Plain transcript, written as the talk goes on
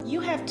You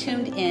have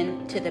tuned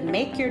in to the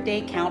Make Your Day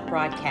Count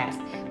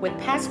broadcast with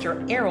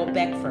Pastor Errol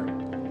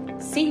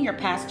Beckford, Senior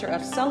Pastor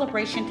of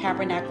Celebration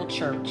Tabernacle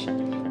Church,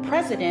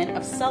 President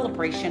of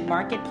Celebration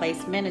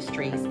Marketplace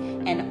Ministries,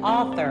 and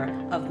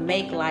author of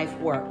Make Life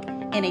Work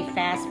in a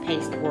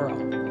Fast-Paced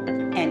World.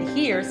 And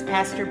here's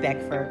Pastor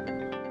Beckford.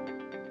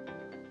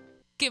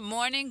 Good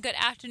morning, good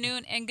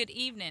afternoon, and good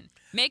evening.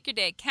 Make your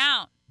day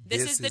count.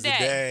 This is the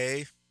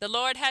day the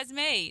Lord has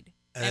made,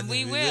 and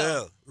we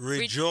will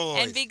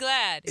rejoice and be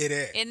glad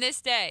in this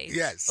day.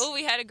 Yes. Oh,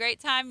 we had a great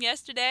time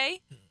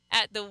yesterday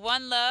at the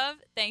One Love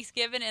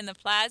Thanksgiving in the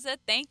Plaza.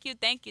 Thank you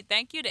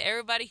to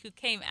everybody who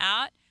came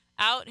out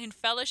and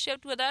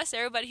fellowshiped with us,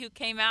 everybody who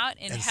came out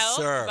and helped,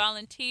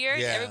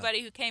 volunteered,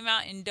 everybody who came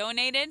out and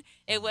donated.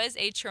 It was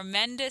a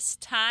tremendous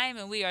time,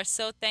 and we are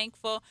so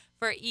thankful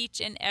for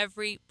each and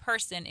every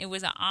person. It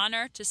was an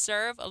honor to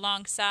serve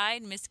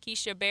alongside Miss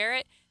Keisha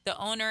Barrett, the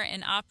owner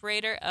and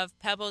operator of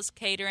Pebbles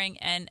Catering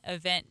and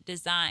Event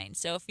Design.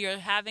 So if you're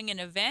having an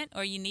event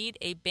or you need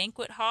a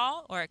banquet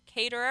hall or a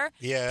caterer,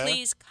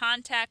 please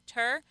contact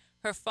her.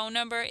 Her phone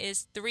number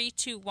is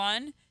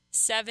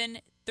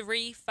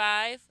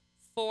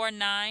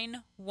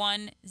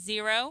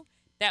 321-735-4910.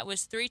 That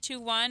was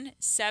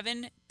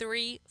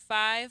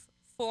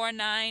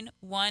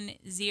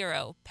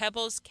 321-735-4910.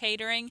 Pebbles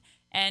Catering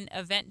and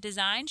Event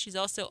Design. She's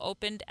also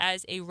opened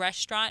as a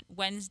restaurant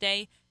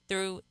Wednesday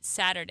through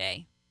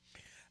Saturday.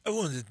 I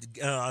wanted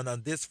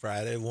on this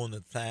Friday, I want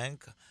to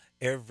thank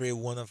every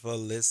one of our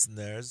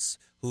listeners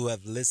who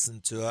have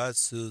listened to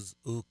us,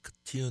 who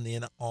tune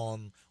in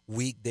on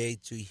weekday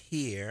to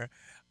hear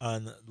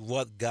on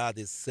what God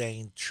is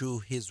saying through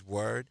His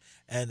Word.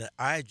 And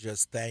I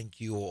just thank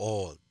you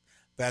all.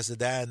 Pastor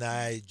Dan and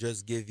I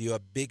just give you a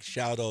big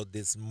shout out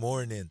this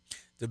morning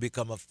to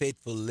become a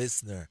faithful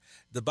listener.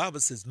 The Bible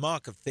says,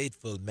 mark a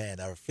faithful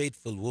man or a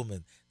faithful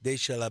woman, they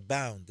shall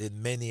abound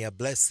in many a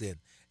blessing.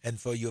 And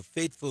for your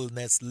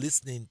faithfulness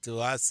listening to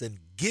us and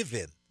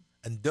giving,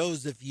 and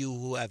those of you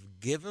who have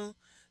given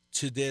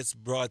to this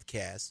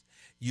broadcast,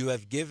 you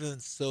have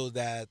given so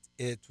that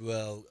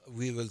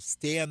we will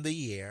stay on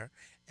the air,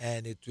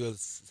 and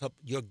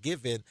your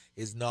giving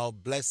is now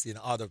blessing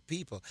other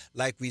people.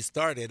 Like we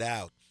started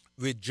out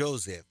with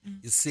Joseph.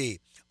 You see,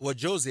 what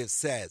Joseph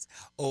says,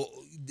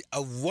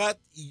 what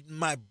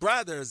my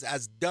brothers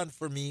has done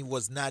for me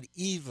was not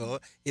evil.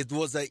 It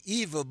was an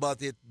evil,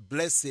 but it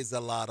blesses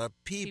a lot of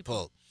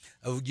people.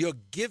 Your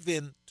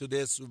giving to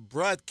this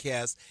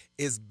broadcast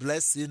is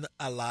blessing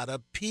a lot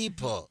of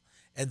people.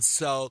 And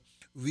so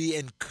we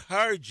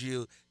encourage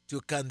you to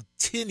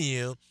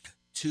continue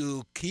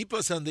to keep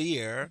us on the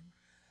air.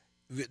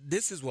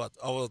 This is what,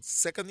 our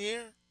second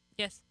year?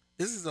 Yes.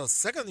 This is our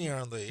second year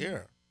on the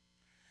air.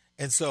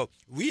 And so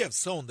we have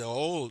sown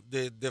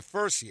the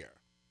first year.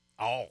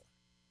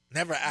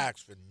 Never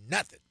asked for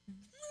nothing.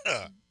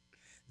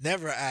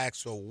 Never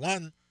asked for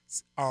 $1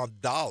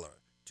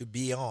 to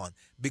be on,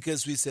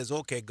 because we says,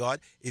 okay,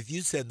 God, if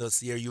you send us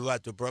here, you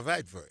have to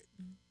provide for it.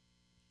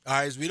 All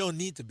right, we don't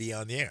need to be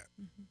on the air.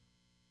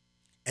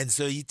 And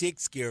so He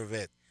takes care of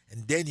it.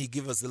 And then He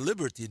gives us the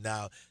liberty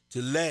now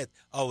to let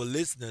our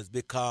listeners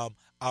become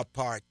a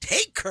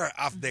partaker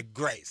of the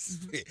grace.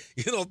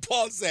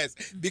 Paul says,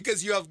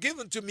 because you have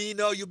given to me,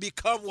 now you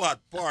become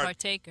what? A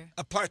partaker.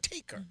 A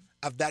partaker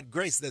of that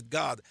grace that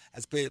God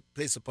has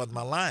placed upon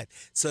my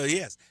life. So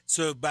yes,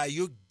 so by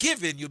you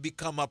giving, you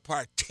become a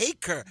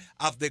partaker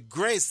of the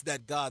grace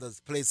that God has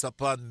placed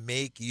upon.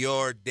 Make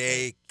your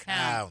day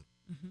count.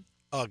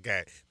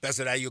 Okay, that's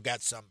it. You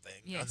got something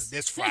on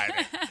this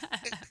Friday.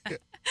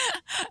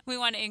 We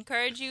want to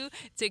encourage you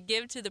to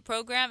give to the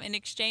program. In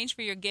exchange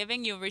for your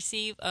giving, you'll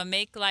receive a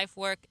Make Life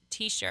Work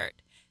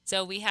t-shirt.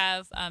 So we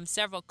have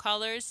several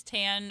colors: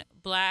 tan,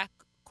 black,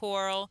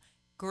 coral,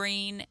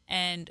 green,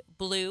 and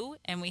blue.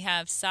 And we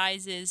have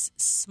sizes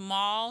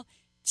small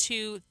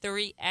to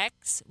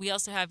 3X. We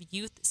also have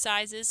youth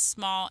sizes,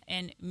 small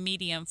and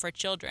medium for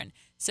children.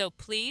 So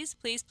please,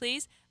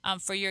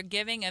 for your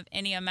giving of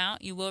any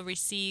amount, you will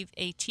receive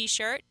a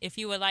t-shirt. If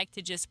you would like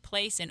to just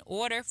place an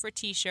order for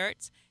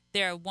t-shirts,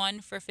 there are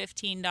one for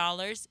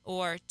 $15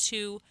 or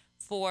two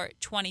for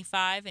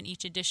 $25, and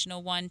each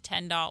additional one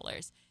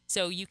 $10.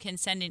 So you can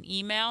send an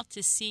email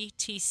to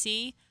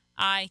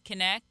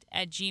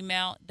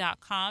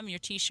ctciconnect@gmail.com, your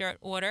t-shirt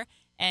order,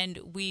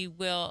 and we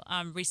will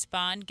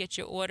respond, get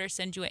your order,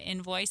 send you an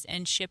invoice,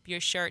 and ship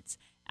your shirts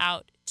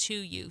out to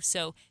you.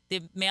 So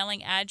the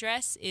mailing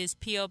address is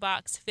P.O.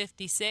 Box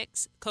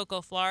 56,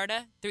 Cocoa,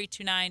 Florida,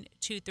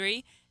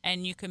 32923,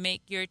 and you can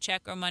make your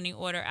check or money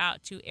order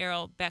out to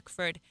Errol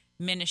Beckford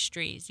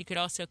Ministries. You could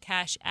also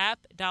Cash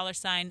App,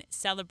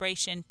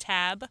 $celebration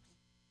tab,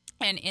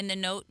 and in the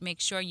note,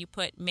 make sure you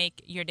put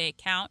Make Your Day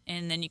Count,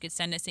 and then you could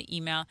send us an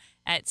email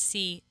at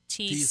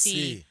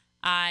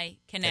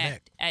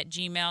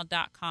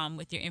ctciconnect@gmail.com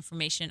with your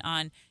information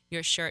on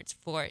your shirts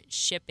for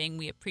shipping.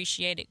 We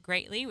appreciate it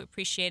greatly. We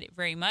appreciate it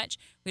very much.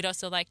 We'd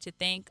also like to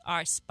thank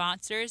our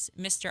sponsors,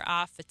 Mr.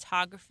 Off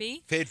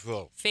Photography.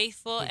 Faithful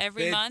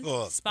every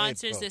month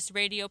sponsors this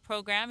radio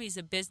program. He's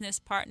a business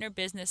partner,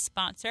 business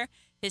sponsor.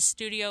 His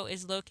studio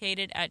is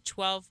located at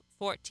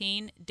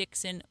 1214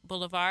 Dixon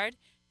Boulevard.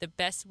 The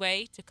best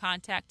way to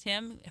contact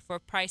him for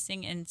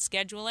pricing and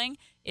scheduling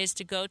is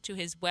to go to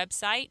his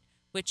website,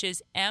 which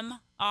is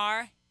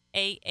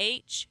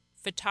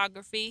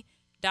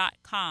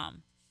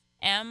mrahphotography.com.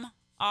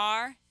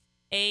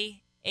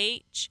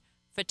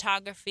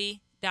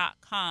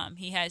 mrahphotography.com.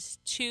 He has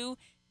 2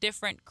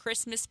 different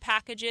Christmas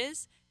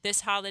packages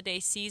this holiday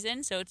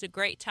season, so it's a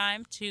great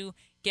time to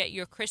get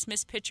your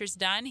Christmas pictures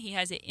done. He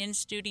has an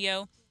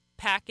in-studio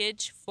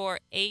package for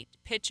 8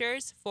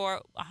 pictures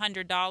for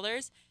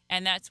 $100,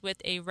 and that's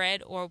with a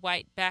red or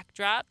white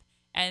backdrop.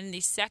 And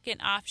the second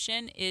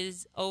option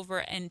is over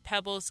in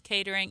Pebbles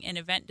Catering and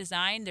Event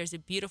Design. There's a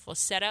beautiful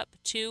setup,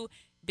 2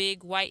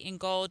 big white and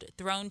gold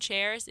throne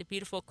chairs, a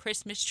beautiful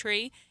Christmas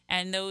tree,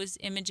 and those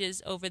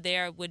images over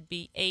there would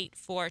be 8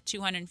 for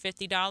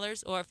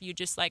 $250, or if you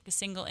just like a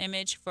single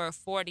image for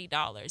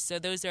 $40. So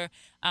those are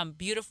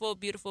beautiful,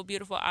 beautiful,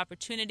 beautiful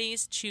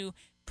opportunities to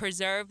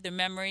preserve the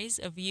memories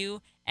of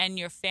you and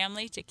your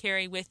family to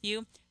carry with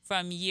you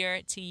from year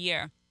to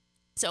year.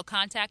 So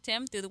contact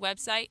him through the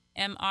website,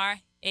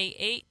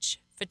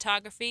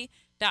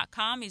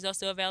 mrahphotography.com. He's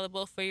also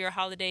available for your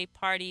holiday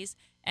parties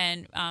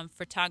and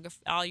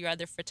all your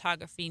other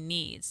photography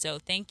needs. So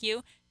thank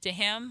you to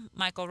him,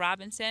 Michael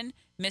Robinson,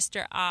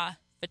 Mr.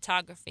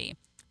 Photography.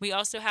 We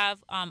also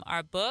have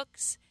our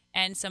books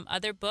and some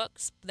other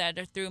books that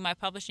are through my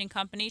publishing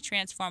company,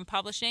 Transform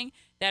Publishing,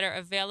 that are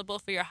available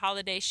for your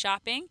holiday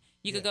shopping.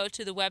 You could go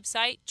to the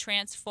website,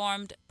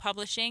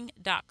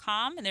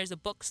 transformedpublishing.com, and there's a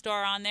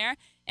bookstore on there,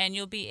 and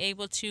you'll be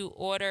able to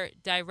order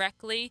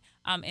directly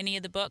any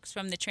of the books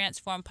from the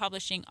Transform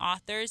Publishing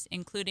authors,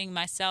 including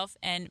myself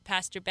and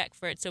Pastor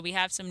Beckford. So we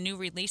have some new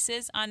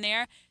releases on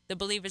there. The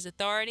Believer's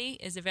Authority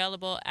is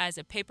available as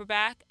a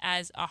paperback,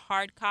 as a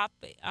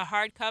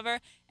hardcover,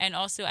 and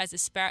also as a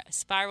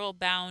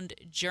spiral-bound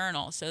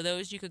journal. So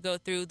those you could go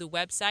through the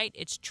website.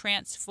 It's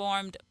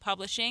Transformed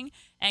Publishing,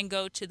 and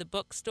go to the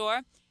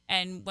bookstore.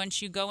 And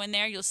once you go in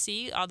there, you'll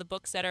see all the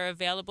books that are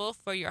available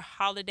for your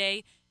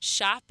holiday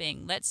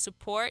shopping. Let's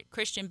support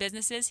Christian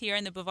businesses here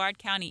in the Brevard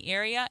County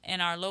area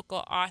and our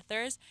local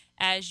authors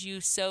as you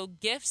sow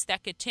gifts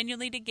that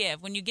continually to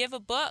give. When you give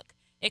a book,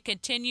 it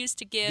continues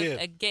to give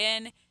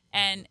again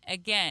and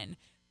again.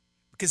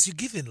 Because you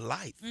give in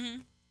life.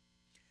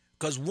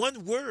 Because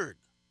one word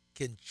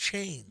can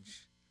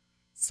change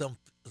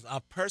a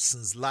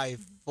person's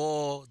life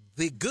for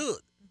the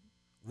good.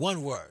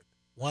 One word.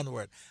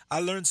 I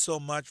learned so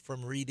much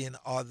from reading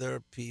other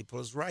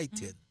people's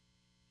writing.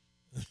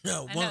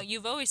 I know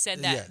you've always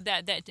said that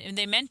that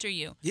they mentor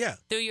you.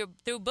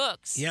 Through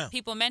books.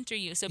 People mentor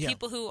you. So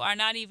people who are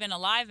not even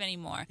alive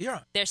anymore.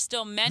 They're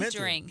still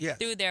mentoring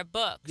through their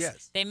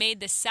books. They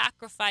made the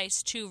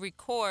sacrifice to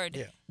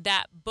record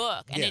that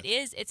book, and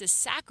it's a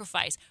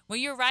sacrifice.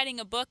 When you're writing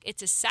a book,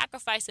 it's a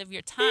sacrifice of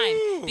your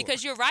time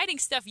because you're writing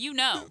stuff so you're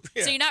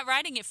not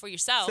writing it for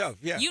yourself.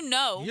 You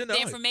know the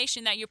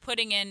information that you're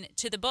putting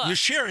into the book. You're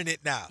sharing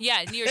it now.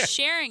 You're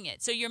sharing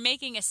it. So you're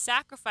making a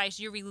sacrifice.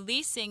 You're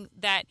releasing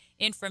that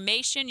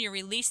information. You're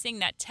releasing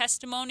that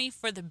testimony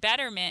for the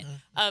betterment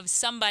of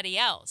somebody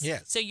else.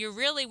 So you're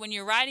really, when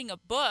you're writing a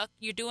book,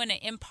 you're doing an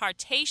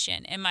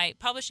impartation. And my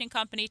publishing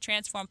company,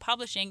 Transform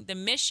Publishing, the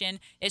mission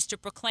is to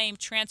proclaim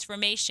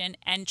transformation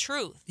and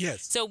truth.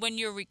 So when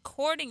you're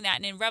recording that,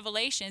 and in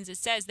Revelations, it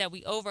says that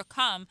we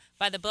overcome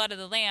by the blood of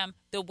the Lamb,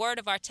 the word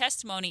of our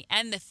testimony.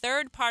 And the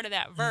third part of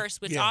that verse,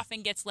 which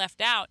often gets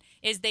left out,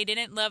 is they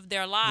didn't love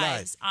their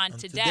lives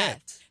unto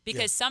death.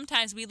 Because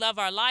sometimes we love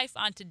our life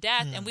unto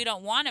death, and we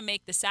don't want to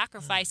make the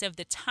sacrifice of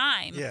the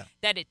time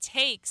that it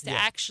takes to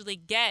actually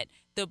get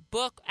the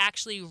book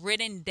actually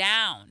written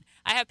down.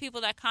 I have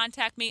people that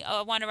contact me,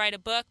 I want to write a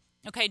book.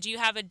 Okay, do you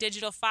have a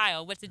digital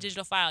file? What's a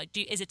digital file?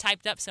 Is it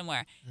typed up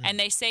somewhere? And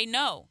they say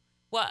no.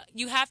 Well,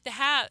 you have to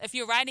have, if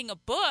you're writing a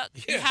book,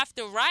 you have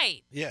to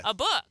write a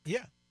book.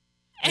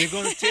 It's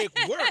going to take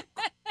work.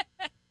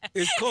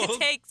 It's called, it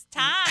takes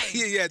time.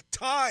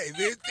 Time.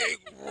 It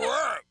takes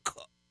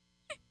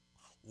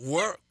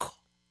work.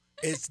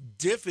 It's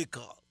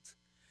difficult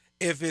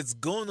if it's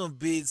going to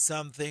be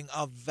something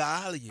of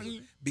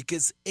value,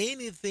 because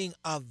anything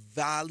of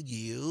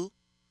value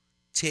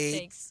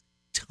takes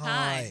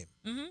time.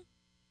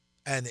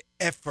 And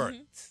effort.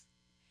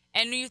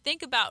 And when you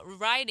think about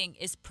writing,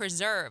 is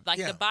preserved. Like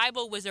the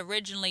Bible was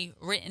originally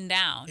written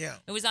down.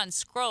 It was on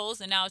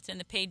scrolls, and now it's in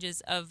the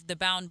pages of the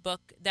bound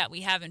book that we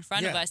have in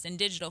front of us in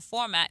digital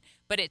format.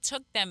 But it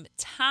took them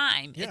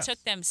time. It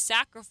took them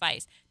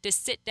sacrifice to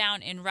sit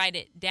down and write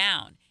it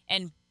down.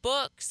 And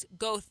books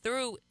go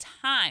through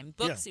time.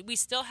 Books, we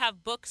still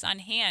have books on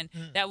hand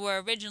that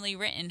were originally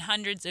written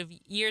hundreds of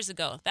years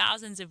ago,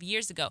 thousands of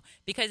years ago,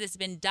 because it's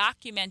been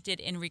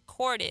documented and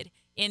recorded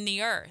in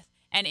the earth.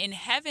 And in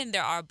heaven,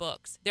 there are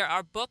books. There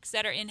are books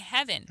that are in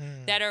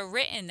heaven that are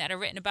written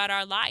about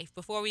our life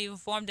before we even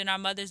formed in our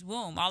mother's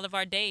womb. All of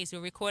our days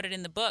were recorded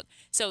in the book.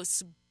 So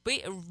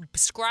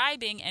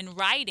scribing and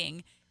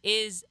writing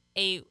is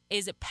a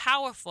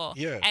powerful,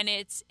 and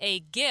it's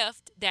a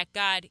gift that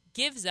God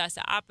gives us,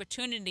 an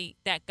opportunity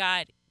that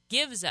God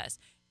gives us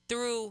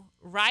through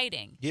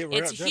writing. Yeah,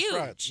 It's that's huge.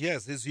 right.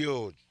 Yes, it's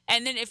huge.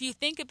 And then if you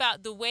think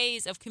about the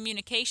ways of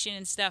communication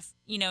and stuff,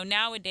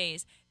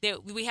 nowadays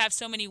that we have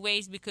so many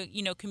ways we could,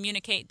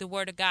 communicate the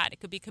word of God.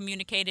 It could be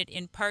communicated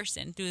in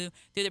person through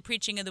the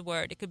preaching of the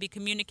word. It could be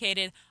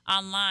communicated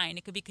online.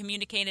 It could be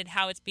communicated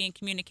how it's being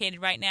communicated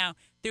right now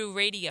through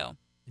radio.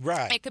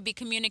 Right. It could be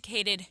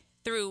communicated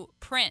through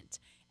print.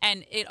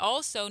 And it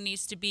also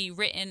needs to be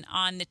written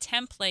on the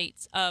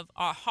templates of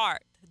our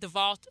heart, the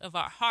vault of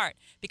our heart.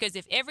 Because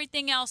if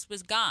everything else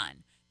was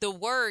gone, the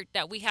word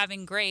that we have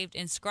engraved,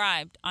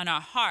 inscribed on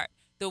our heart,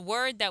 the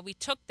word that we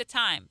took the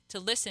time to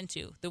listen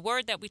to, the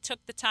word that we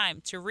took the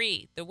time to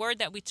read, the word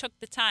that we took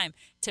the time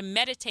to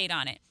meditate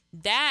on it,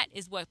 that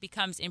is what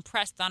becomes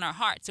impressed on our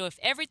heart. So if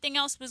everything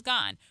else was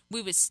gone,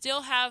 we would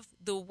still have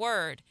the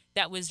word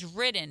that was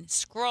written,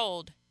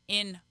 scrolled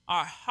in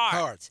our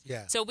heart.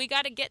 Yeah. So we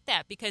got to get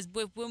that, because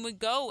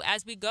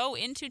as we go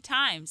into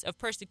times of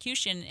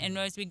persecution and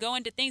as we go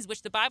into things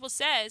which the Bible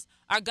says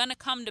are going to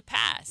come to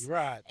pass.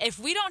 Right. If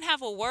we don't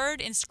have a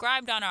word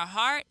inscribed on our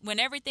heart when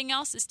everything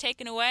else is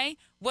taken away,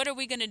 what are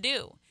we going to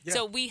do? Yeah.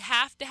 So we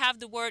have to have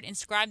the word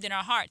inscribed in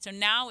our heart. So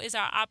now is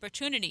our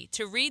opportunity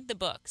to read the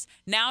books.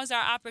 Now is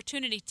our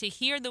opportunity to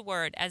hear the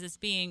word as it's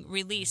being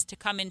released to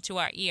come into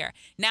our ear.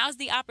 Now is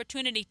the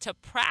opportunity to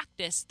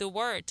practice the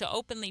word, to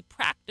openly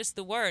practice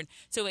the word,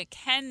 so it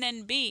can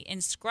then be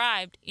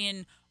inscribed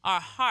in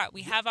our heart.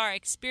 We have our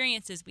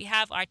experiences. We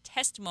have our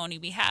testimony.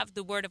 We have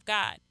the word of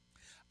God.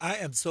 I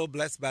am so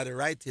blessed by the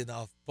writing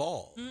of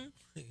Paul.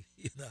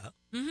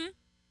 Mm-hmm.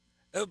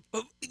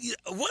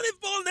 What if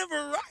Paul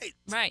never write?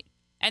 Right.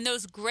 And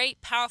those great,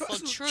 powerful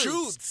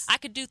truths. I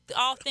could do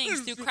all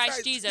things through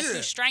Christ Jesus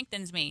who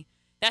strengthens me.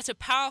 That's a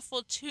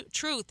powerful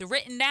truth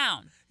written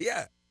down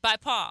by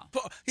Paul.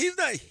 He's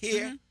not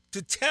here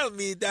to tell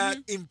me that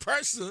in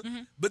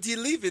person, but he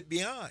leave it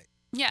behind.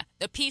 Yeah,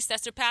 the peace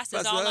that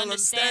surpasses all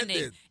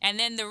understanding. And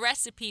then the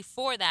recipe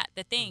for that,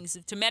 the things,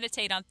 to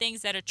meditate on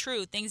things that are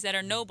true, things that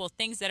are noble,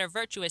 things that are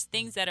virtuous,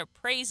 things that are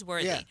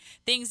praiseworthy,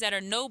 things that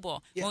are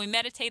noble. When we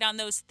meditate on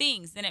those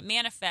things, then it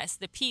manifests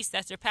the peace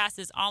that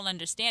surpasses all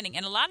understanding.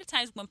 And a lot of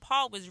times when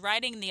Paul was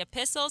writing the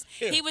epistles,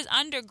 he was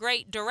under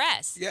great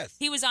duress. Yes.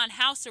 He was on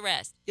house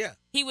arrest. Yeah.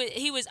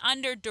 He was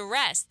under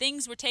duress.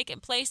 Things were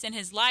taking place in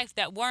his life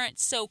that weren't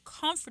so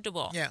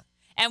comfortable. Yeah.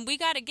 And we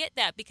got to get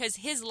that, because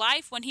his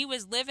life, when he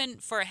was living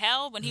for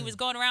hell, when he was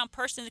going around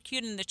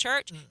persecuting the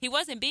church, he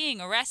wasn't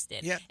being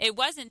arrested. Yeah. It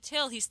wasn't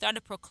until he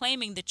started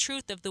proclaiming the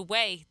truth of the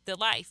way, the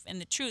life, and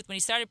the truth, when he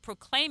started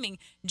proclaiming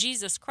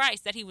Jesus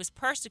Christ, that he was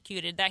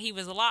persecuted, that he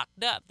was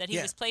locked up, that he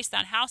was placed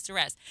on house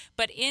arrest.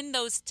 But in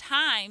those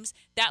times,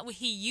 that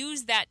he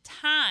used that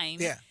time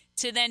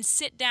to then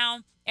sit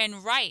down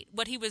and write.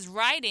 What he was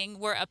writing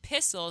were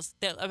epistles.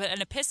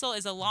 An epistle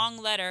is a long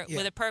letter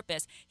with a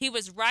purpose. He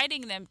was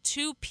writing them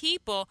to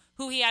people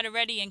who he had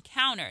already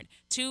encountered,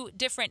 to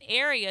different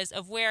areas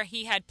of where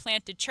he had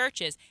planted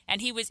churches,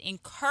 and he was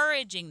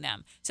encouraging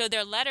them. So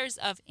they're letters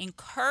of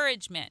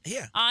encouragement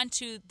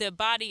onto the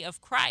body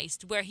of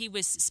Christ, where he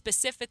was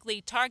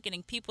specifically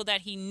targeting people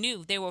that he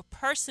knew. They were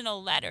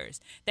personal letters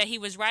that he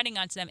was writing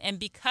onto them, and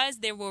because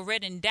they were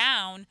written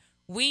down,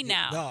 we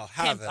now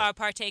are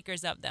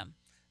partakers of them.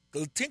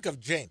 Think of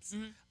James.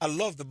 I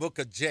love the book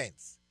of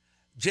James.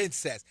 James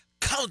says,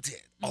 count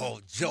it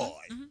all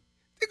joy.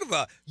 Think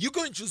about it. You're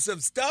going through some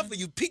stuff and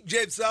you pick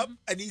James up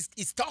and he's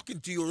talking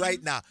to you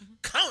right now.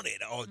 Count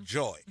it all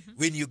joy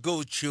when you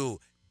go through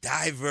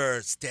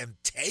diverse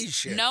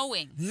temptation.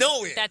 Knowing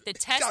that the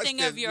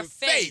testing of your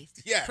faith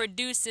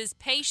produces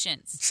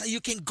patience. So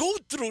you can go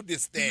through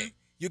this thing.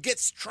 You get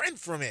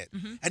strength from it.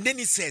 And then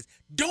he says,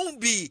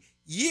 don't be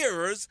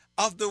hearers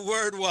of the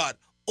word what?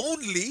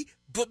 Only,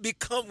 but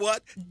become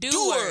what?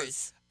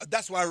 Doers.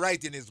 That's why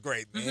writing is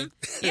great, man.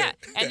 Yeah.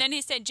 And then he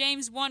said,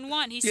 James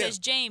 1:1, he says,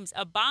 James,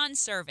 a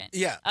bondservant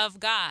of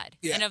God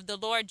and of the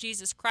Lord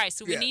Jesus Christ.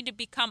 So we need to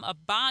become a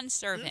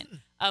bondservant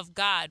of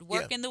God,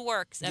 working the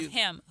works of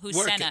him who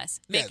sent us.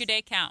 Make your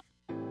day count.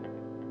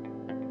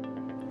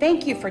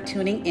 Thank you for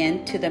tuning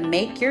in to the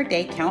Make Your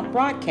Day Count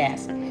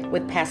broadcast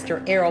with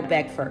Pastor Errol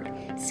Beckford,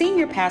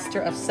 Senior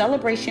Pastor of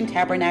Celebration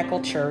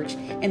Tabernacle Church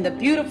in the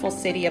beautiful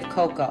city of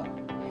Cocoa.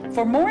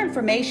 For more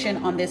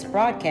information on this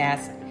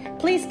broadcast,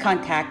 please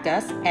contact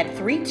us at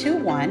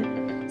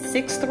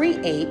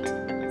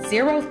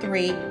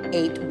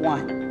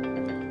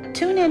 321-638-0381.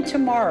 Tune in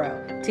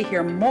tomorrow to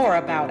hear more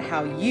about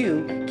how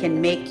you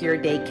can make your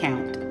day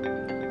count.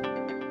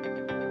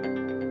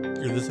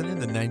 You're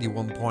listening to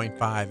 91.5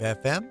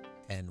 FM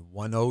and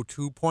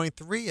 102.3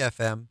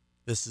 FM.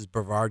 This is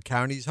Brevard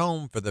County's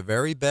home for the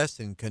very best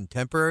in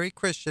contemporary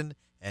Christian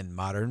and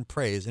modern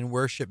praise and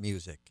worship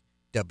music.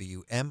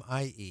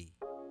 WMIE.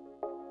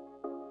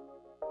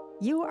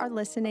 You are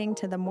listening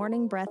to the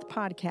Morning Breath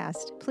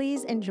podcast.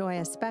 Please enjoy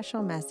a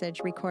special message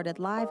recorded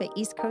live at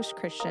East Coast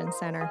Christian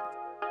Center.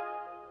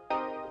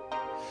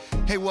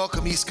 Hey,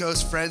 welcome East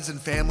Coast friends and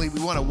family.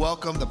 We want to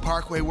welcome the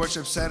Parkway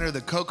Worship Center,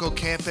 the Cocoa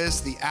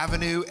Campus, the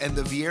Avenue, and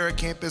the Viera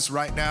Campus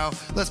right now.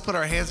 Let's put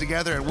our hands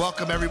together and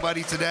welcome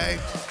everybody today.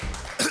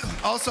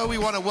 Also, we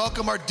want to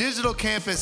welcome our digital campus